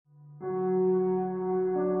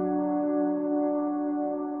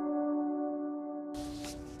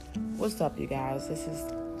What's up, you guys? This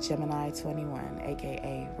is Gemini 21,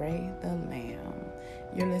 aka Ray the Lamb.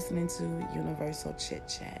 You're listening to Universal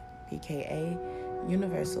Chitchat, BKA,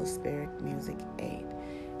 Universal Spirit Music Aid.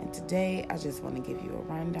 And today, I just want to give you a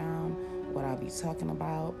rundown what I'll be talking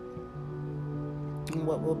about, and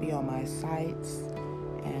what will be on my sites,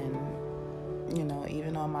 and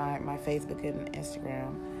even on my Facebook and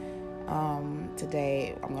Instagram.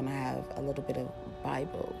 Today, I'm going to have a little bit of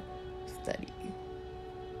Bible study.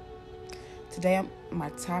 Today, my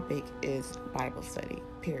topic is Bible study,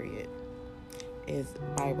 period, is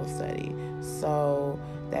Bible study. So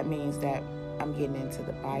that means that I'm getting into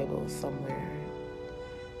the Bible somewhere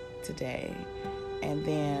today. And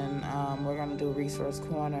then we're going to do Resource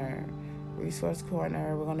Corner. Resource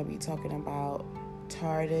Corner, we're going to be talking about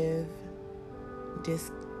tardive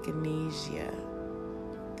dyskinesia.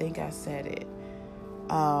 I think I said it.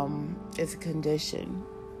 It's a condition.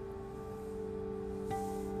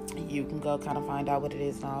 You can go kind of find out what it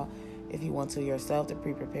is now if you want to yourself, to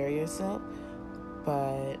prepare yourself.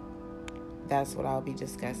 But that's what I'll be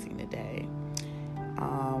discussing today.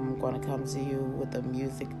 I'm going to come to you with a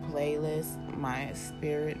music playlist, my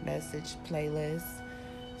spirit message playlist.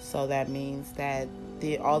 So that means that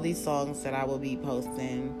all these songs that I will be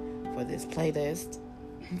posting for this playlist,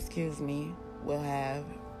 will have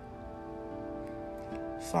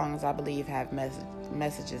songs I believe have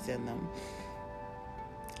messages in them.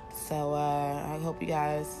 So I hope you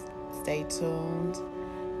guys stay tuned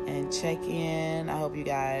and check in. I hope you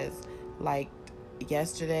guys liked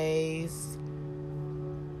yesterday's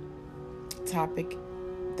topic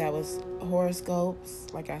that was horoscopes.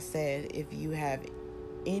 Like I said, if you have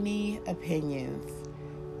any opinions,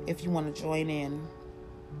 if you want to join in,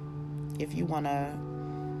 if you want to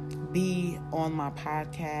be on my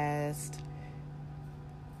podcast,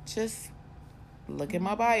 just look at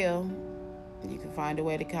my bio. You can find a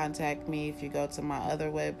way to contact me. If you go to my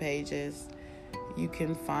other web pages, you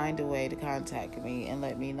can find a way to contact me and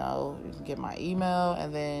let me know. You can get my email,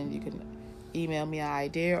 and then you can email me an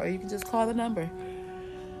idea, or you can just call the number.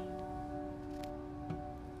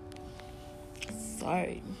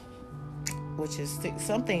 Sorry. Which is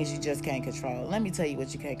some things you just can't control. Let me tell you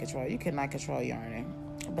what you can't control. You cannot control yarning.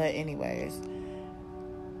 But anyways,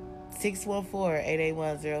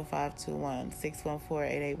 614-881-0521.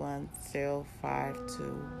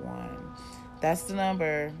 614-881-0521. That's the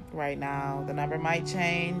number right now. The number might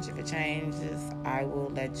change. If it changes, I will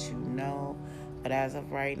let you know. But as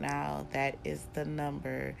of right now, that is the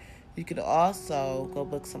number. You could also go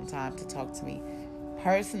book some time to talk to me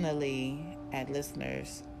personally at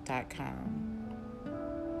listeners.com.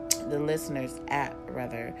 The Listeners app,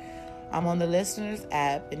 rather. I'm on the Listeners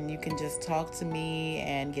app, and you can just talk to me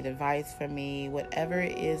and get advice from me, whatever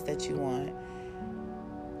it is that you want.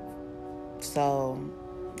 So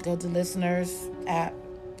go to Listeners app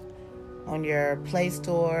on your Play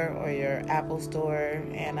Store or your Apple Store,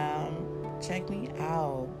 and check me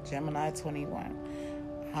out, Gemini 21.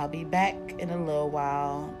 I'll be back in a little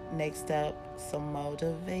while. Next up, some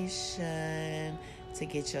motivation to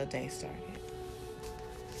get your day started.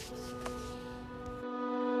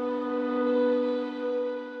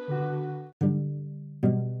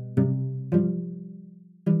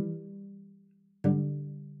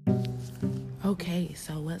 Okay,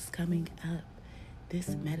 so what's coming up?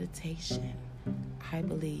 This meditation, I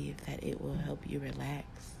believe that it will help you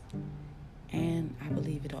relax. And I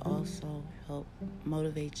believe it'll also help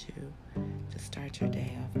motivate you to start your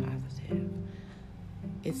day off positive.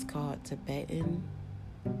 It's called Tibetan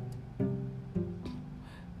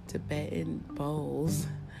Bowls.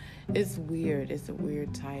 It's weird. It's a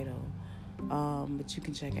weird title. But you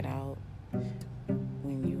can check it out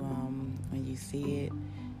when you see it.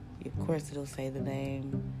 Of course, it'll say the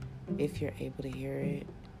name if you're able to hear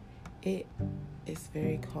it. It's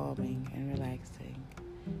very calming and relaxing.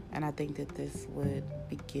 And I think that this would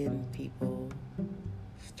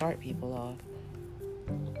start people off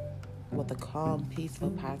with a calm,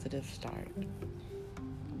 peaceful, positive start.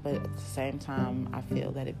 But at the same time, I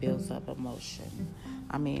feel that it builds up motivation.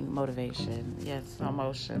 Yes,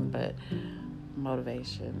 emotion, but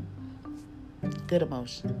motivation. Good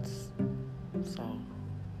emotions. So,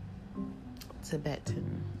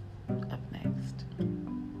 Tibetan up next.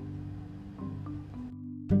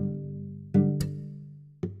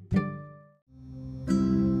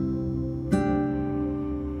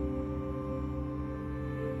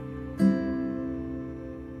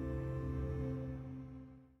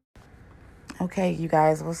 Okay, you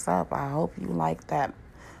guys, what's up? I hope you like that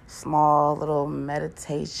small little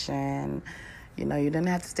meditation. You didn't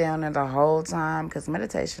have to stay on there the whole time, because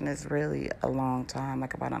meditation is really a long time,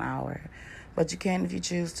 like about an hour. but you can if you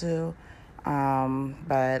choose to.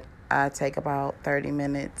 But I take about 30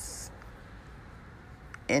 minutes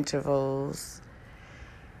intervals,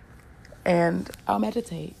 and I'll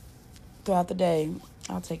meditate throughout the day.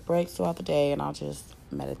 I'll take breaks throughout the day, and I'll just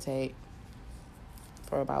meditate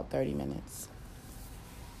for about 30 minutes.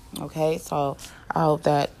 Okay, so I hope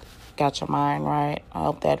that got your mind right. I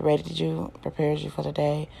hope that prepares you for the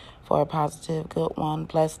day, for a positive, good one,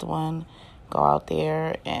 blessed one. Go out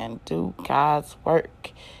there and do God's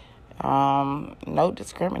work. No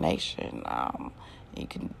discrimination. You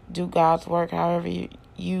can do God's work however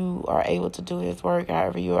you are able to do his work,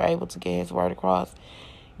 however you are able to get his word across.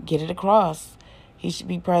 Get it across. He should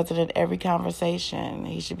be present in every conversation.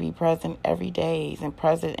 He should be present every day and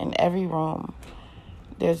present in every room.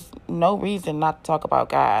 There's no reason not to talk about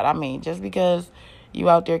God. I mean, just because you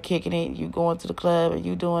out there kicking it, you going to the club and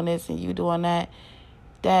you doing this and you doing that,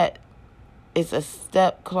 that is a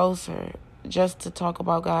step closer just to talk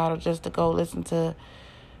about God, or just to go listen to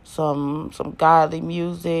some godly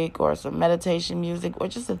music or some meditation music, or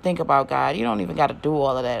just to think about God. You don't even got to do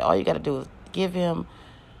all of that. All you got to do is give him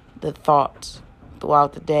the thought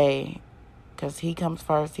throughout the day, because he comes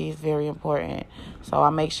first. He's very important. So I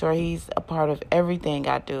make sure he's a part of everything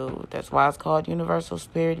I do. That's why it's called Universal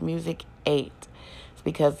Spirit Music 8. It's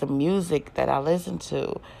because the music that I listen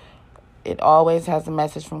to, it always has a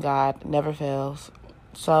message from God. It never fails.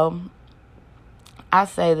 So I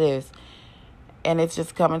say this, and it's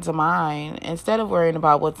just coming to mind. Instead of worrying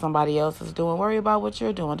about what somebody else is doing, worry about what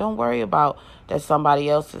you're doing. Don't worry about that somebody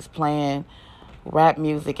else is playing rap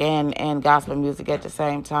music and gospel music at the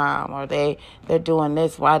same time, or they're doing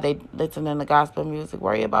this while they listening to gospel music.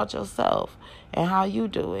 Worry about yourself and how you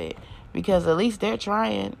do it, because at least they're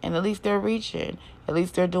trying, and at least they're reaching, at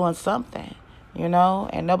least they're doing something,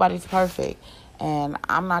 and nobody's perfect. And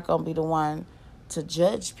I'm not going to be the one to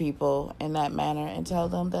judge people in that manner and tell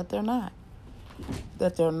them that they're not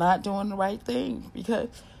doing the right thing, because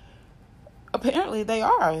apparently they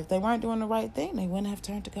are. If they weren't doing the right thing, they wouldn't have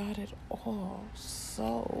turned to God at all.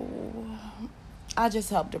 So I just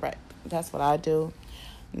help direct. That's what I do.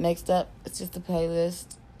 Next up, it's just a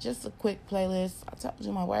playlist. Just a quick playlist. I told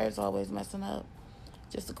you my words always messing up.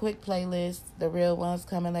 Just a quick playlist. The real one's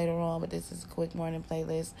coming later on, but this is a quick morning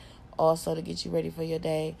playlist. Also to get you ready for your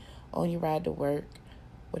day, on your ride to work,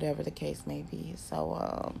 whatever the case may be.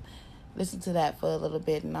 So, listen to that for a little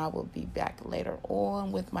bit, and I will be back later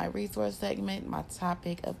on with my resource segment, my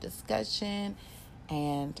topic of discussion,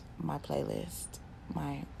 and my playlist,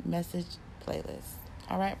 my message playlist.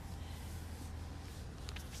 All right?